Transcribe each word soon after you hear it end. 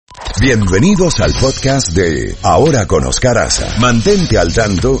Bienvenidos al podcast de Ahora con Oscar Aza. Mantente al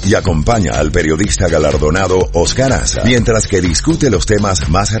tanto y acompaña al periodista galardonado Oscar Aza mientras que discute los temas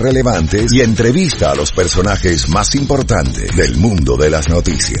más relevantes y entrevista a los personajes más importantes del mundo de las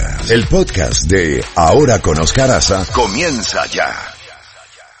noticias. El podcast de Ahora con Oscar Aza comienza ya.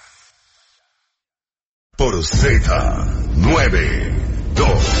 Por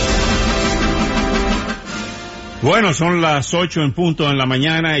Z92. Bueno, son las 8 en punto en la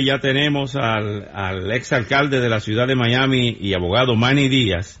mañana y ya tenemos al exalcalde de la ciudad de Miami y abogado Manny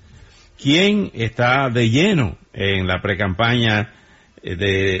Diaz, quien está de lleno en la precampaña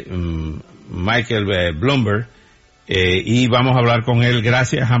de Michael Bloomberg, y vamos a hablar con él.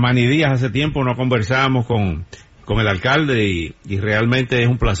 Gracias a Manny Diaz. Hace tiempo no conversábamos con el alcalde y realmente es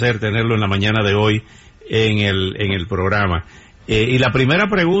un placer tenerlo en la mañana de hoy en el programa. Y la primera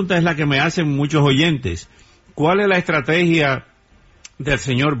pregunta es la que me hacen muchos oyentes. ¿Cuál es la estrategia del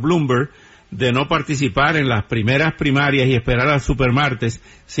señor Bloomberg de no participar en las primeras primarias y esperar al supermartes?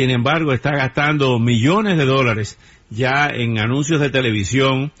 Sin embargo, está gastando millones de dólares ya en anuncios de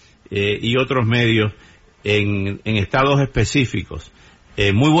televisión y otros medios en estados específicos.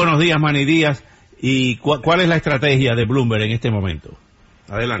 Muy buenos días, Manny Díaz. ¿Y cuál es la estrategia de Bloomberg en este momento?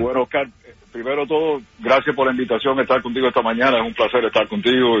 Adelante. Bueno, Oscar, primero todo, gracias por la invitación a estar contigo esta mañana. Es un placer estar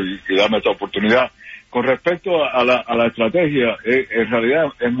contigo y darme esta oportunidad. Con respecto a la estrategia, en realidad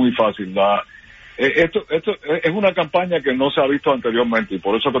es muy fácil. Esto es una campaña que no se ha visto anteriormente y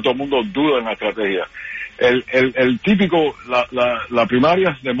por eso que todo el mundo duda en la estrategia. El típico, la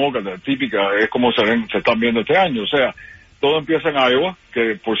primaria demócrata típica es como se están viendo este año. O sea, todo empieza en Iowa,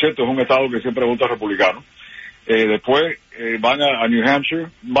 que por cierto es un estado que siempre vota republicano. Después van a New Hampshire.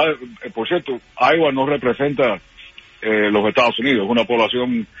 Por cierto, Iowa no representa los Estados Unidos, es una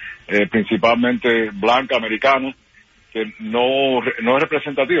población principalmente blanca americana que no es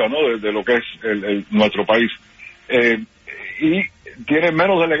representativa, ¿no? de lo que es nuestro país, y tiene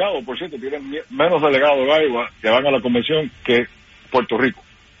menos delegados, por cierto, tienen menos delegados de Iowa que van a la convención que Puerto Rico.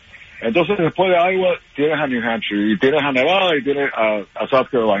 Entonces después de Iowa tienes a New Hampshire y tienes a Nevada y tienes a South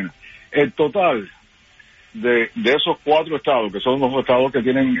Carolina. El total de esos 4 estados, que son los estados que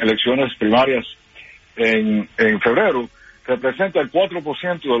tienen elecciones primarias en febrero, representa el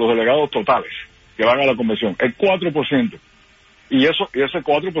 4% de los delegados totales que van a la convención, el 4%. Y ese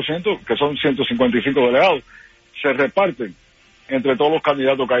 4%, que son 155 delegados, se reparten entre todos los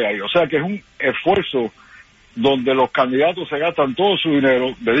candidatos que hay ahí. O sea que es un esfuerzo donde los candidatos se gastan todo su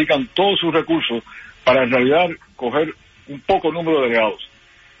dinero, dedican todos sus recursos para en realidad coger un poco número de delegados.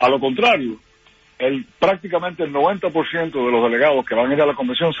 A lo contrario, prácticamente el 90% de los delegados que van a ir a la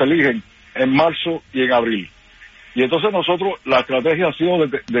convención se eligen en marzo y en abril. Y entonces nosotros, la estrategia ha sido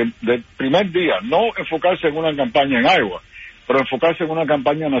del primer día, no enfocarse en una campaña en Iowa, pero enfocarse en una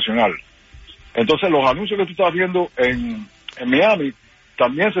campaña nacional. Entonces los anuncios que tú estás viendo en Miami,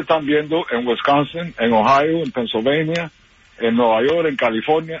 también se están viendo en Wisconsin, en Ohio, en Pennsylvania, en Nueva York, en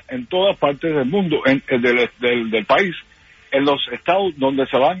California, en todas partes del mundo, del país, en los estados donde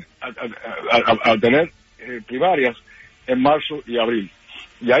se van a tener primarias en marzo y abril.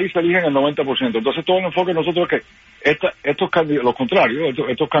 Y ahí se eligen el 90%. Entonces todo el enfoque de nosotros es que estos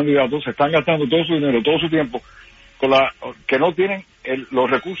candidatos se están gastando todo su dinero, todo su tiempo, que no tienen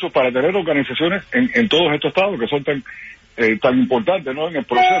los recursos para tener organizaciones en todos estos estados que son tan importantes, ¿no? En el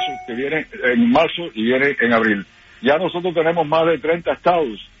proceso que viene en marzo y viene en abril. Ya nosotros tenemos más de 30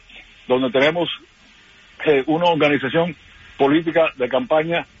 estados donde tenemos una organización política de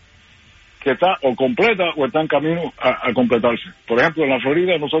campaña que está o completa o está en camino a completarse. Por ejemplo, en la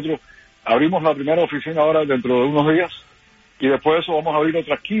Florida nosotros abrimos la primera oficina ahora dentro de unos días y después de eso vamos a abrir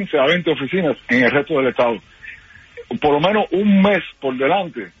otras 15 a 20 oficinas en el resto del estado. Por lo menos un mes por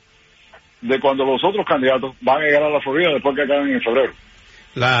delante de cuando los otros candidatos van a llegar a la Florida después que acaben en febrero.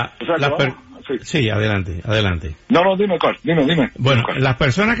 Sí, adelante. No, dime, Carl, dime. Bueno, las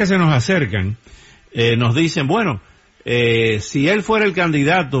personas que se nos acercan nos dicen, bueno, si él fuera el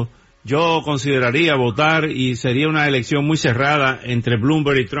candidato, yo consideraría votar y sería una elección muy cerrada entre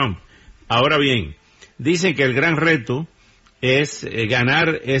Bloomberg y Trump. Ahora bien, dicen que el gran reto es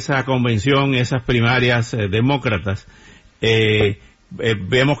ganar esa convención, esas primarias demócratas.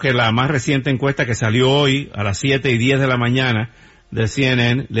 Vemos que la más reciente encuesta que salió hoy a las 7:10 de la mañana de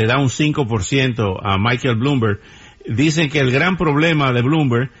CNN le da un 5% a Michael Bloomberg. Dicen que el gran problema de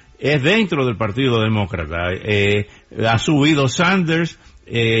Bloomberg es dentro del Partido Demócrata. Ha subido Sanders.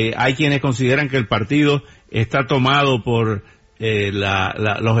 Hay quienes consideran que el partido está tomado por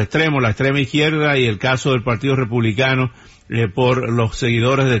los extremos, la extrema izquierda, y el caso del Partido Republicano por los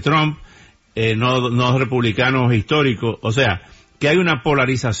seguidores de Trump, no republicanos históricos. O sea, que hay una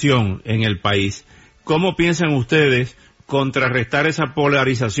polarización en el país. ¿Cómo piensan ustedes contrarrestar esa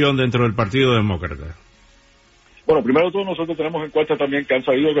polarización dentro del Partido Demócrata? Bueno, primero de todo, nosotros tenemos encuestas también que han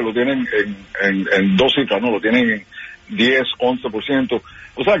salido que lo tienen en dos cifras, ¿no? Lo tienen en 10, 11%.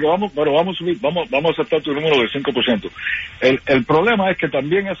 O sea que vamos a subir, vamos a aceptar tu número del 5%. El problema es que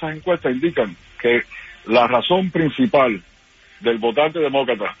también esas encuestas indican que la razón principal del votante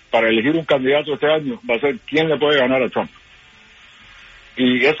demócrata para elegir un candidato este año va a ser quién le puede ganar a Trump.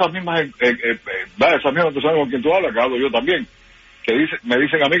 Y esas mismas personas con quien tú hablas, que hablo yo también, que me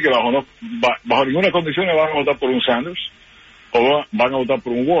dicen a mí que bajo ninguna condición van a votar por un Sanders o van a votar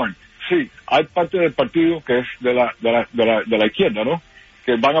por un Warren. Sí, hay parte del partido que es de la izquierda, ¿no?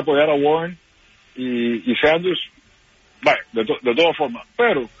 Que van a apoyar a Warren y Sanders, de todas formas,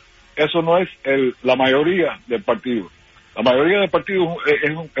 pero eso no es la mayoría del partido. La mayoría del partido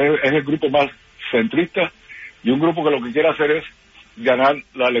es el grupo más centrista y un grupo que lo que quiere hacer es ganar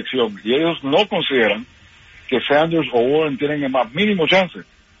la elección. Y ellos no consideran que Sanders o Warren tienen el más mínimo chance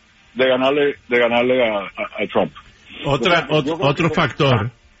de ganarle a Trump. Otro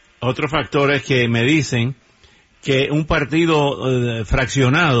factor es que me dicen que un partido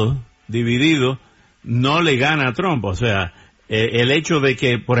fraccionado, dividido, no le gana a Trump. O sea, el hecho de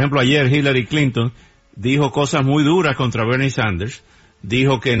que, por ejemplo, ayer Hillary Clinton dijo cosas muy duras contra Bernie Sanders,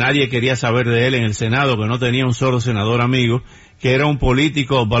 dijo que nadie quería saber de él en el Senado, que no tenía un solo senador amigo, que era un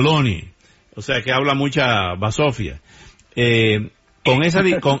político baloney, o sea, que habla mucha basofia. Con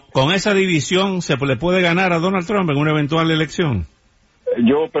esa división, ¿se le puede ganar a Donald Trump en una eventual elección?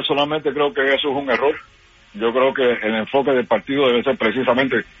 Yo personalmente creo que eso es un error. Yo creo que el enfoque del partido debe ser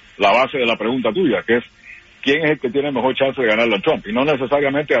precisamente la base de la pregunta tuya, que es quién es el que tiene mejor chance de ganarle a Trump, y no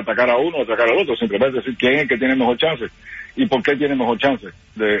necesariamente atacar a uno o atacar al otro, simplemente decir quién es el que tiene mejor chance y por qué tiene mejor chance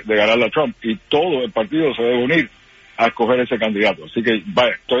de ganarle a Trump, y todo el partido se debe unir a escoger ese candidato. Así que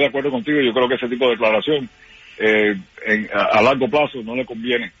estoy de acuerdo contigo. Yo creo que ese tipo de declaración a largo plazo no le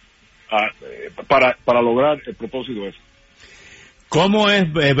conviene para lograr el propósito ese. ¿Cómo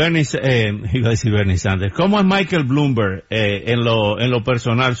es Bernie Sanders? ¿Cómo es Michael Bloomberg en lo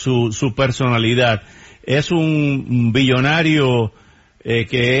personal, su personalidad? ¿Es un billonario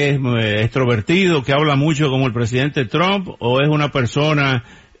que es extrovertido, que habla mucho como el presidente Trump, o es una persona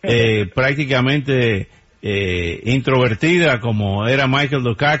prácticamente introvertida como era Michael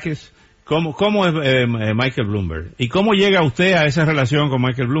Dukakis? ¿Cómo es Michael Bloomberg? ¿Y cómo llega usted a esa relación con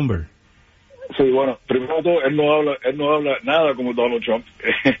Michael Bloomberg? Sí, bueno, primero de todo, él no habla nada como Donald Trump.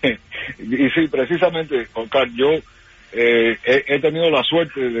 Y sí, precisamente, Oscar, yo he tenido la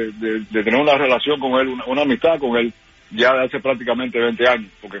suerte de tener una relación con él, una amistad con él, ya de hace prácticamente 20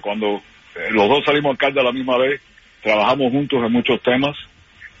 años, porque cuando los dos salimos alcalde a la misma vez, trabajamos juntos en muchos temas,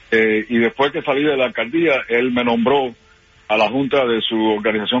 y después que salí de la alcaldía, él me nombró a la junta de su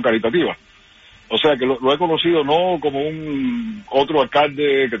organización caritativa. O sea que lo he conocido no como un otro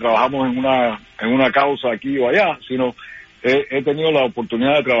alcalde que trabajamos en una causa aquí o allá, sino he tenido la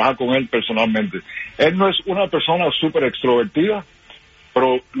oportunidad de trabajar con él personalmente. Él no es una persona súper extrovertida,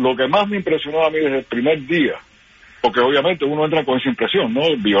 pero lo que más me impresionó a mí desde el primer día, porque obviamente uno entra con esa impresión, ¿no?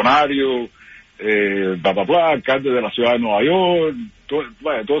 Billonario, alcalde de la ciudad de Nueva York,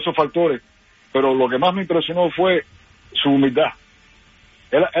 todos esos factores, pero lo que más me impresionó fue su humildad.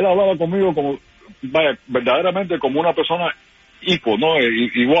 Él hablaba conmigo como, verdaderamente como una persona ¿no?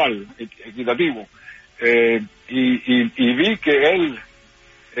 Igual, equitativo. Y vi que él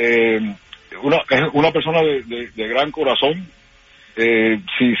es una persona de gran corazón.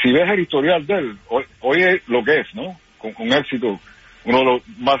 Si ves el historial de él, hoy es lo que es, ¿no? Con éxito, uno de los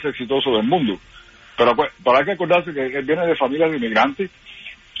más exitosos del mundo. Pero hay que acordarse que él viene de familia de inmigrantes.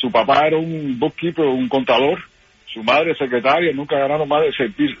 Su papá era un bookkeeper, un contador. Su madre secretaria, nunca ganaron más de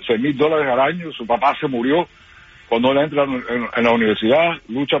 $6,000 al año. Su papá se murió cuando él entra en la universidad,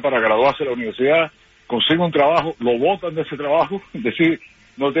 lucha para graduarse de la universidad, consigue un trabajo, lo botan de ese trabajo, es decir,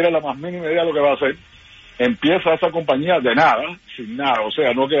 no tiene la más mínima idea de lo que va a hacer. Empieza esa compañía de nada, sin nada, o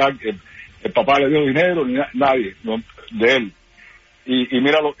sea, no que el papá le dio dinero, ni nadie, no, de él. Y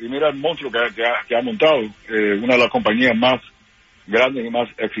mira el monstruo que ha montado, una de las compañías más grandes y más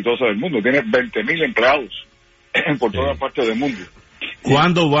exitosas del mundo. Tiene 20,000 empleados por todas partes del mundo.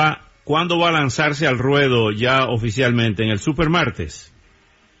 ¿Cuándo va a lanzarse al ruedo ya oficialmente? ¿En el Supermartes?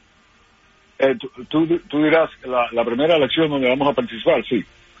 Tú dirás, la primera elección donde vamos a participar, sí.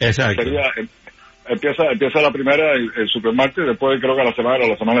 Exacto. Empieza la primera, el Supermartes, después creo que la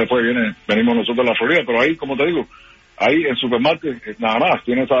semana después venimos nosotros a la Florida, pero ahí, como te digo, ahí en Supermartes nada más,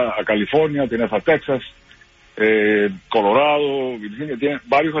 tienes a California, tienes a Texas, Colorado, Virginia, tienes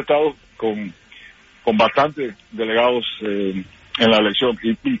varios estados con bastantes delegados en la elección.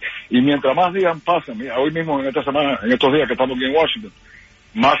 Y mientras más días pasan, mira, hoy mismo en esta semana, en estos días que estamos aquí en Washington,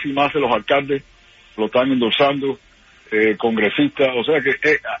 más y más de los alcaldes lo están endosando, congresistas, o sea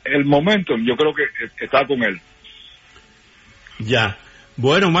que el momento yo creo que está con él. Ya.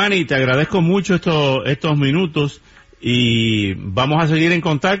 Bueno, Manny, te agradezco mucho estos minutos y vamos a seguir en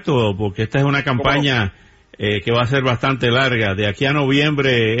contacto porque esta es una campaña que va a ser bastante larga. De aquí a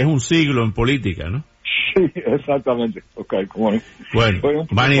noviembre es un siglo en política, ¿no? Sí, exactamente. Okay, cómo no. Bueno,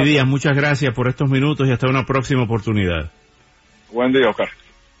 Manny Díaz, muchas gracias por estos minutos y hasta una próxima oportunidad. Buen día, Oscar.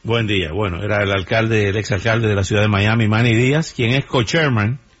 Buen día. Bueno, era el exalcalde de la ciudad de Miami, Manny Díaz, quien es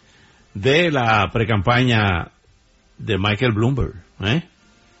co-chairman de la precampaña de Michael Bloomberg,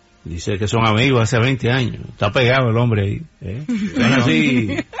 Dice que son amigos hace 20 años. Está pegado el hombre ahí, Son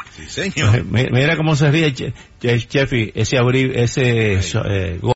así. Sí, señor. Mira cómo se ríe Cheffy, ese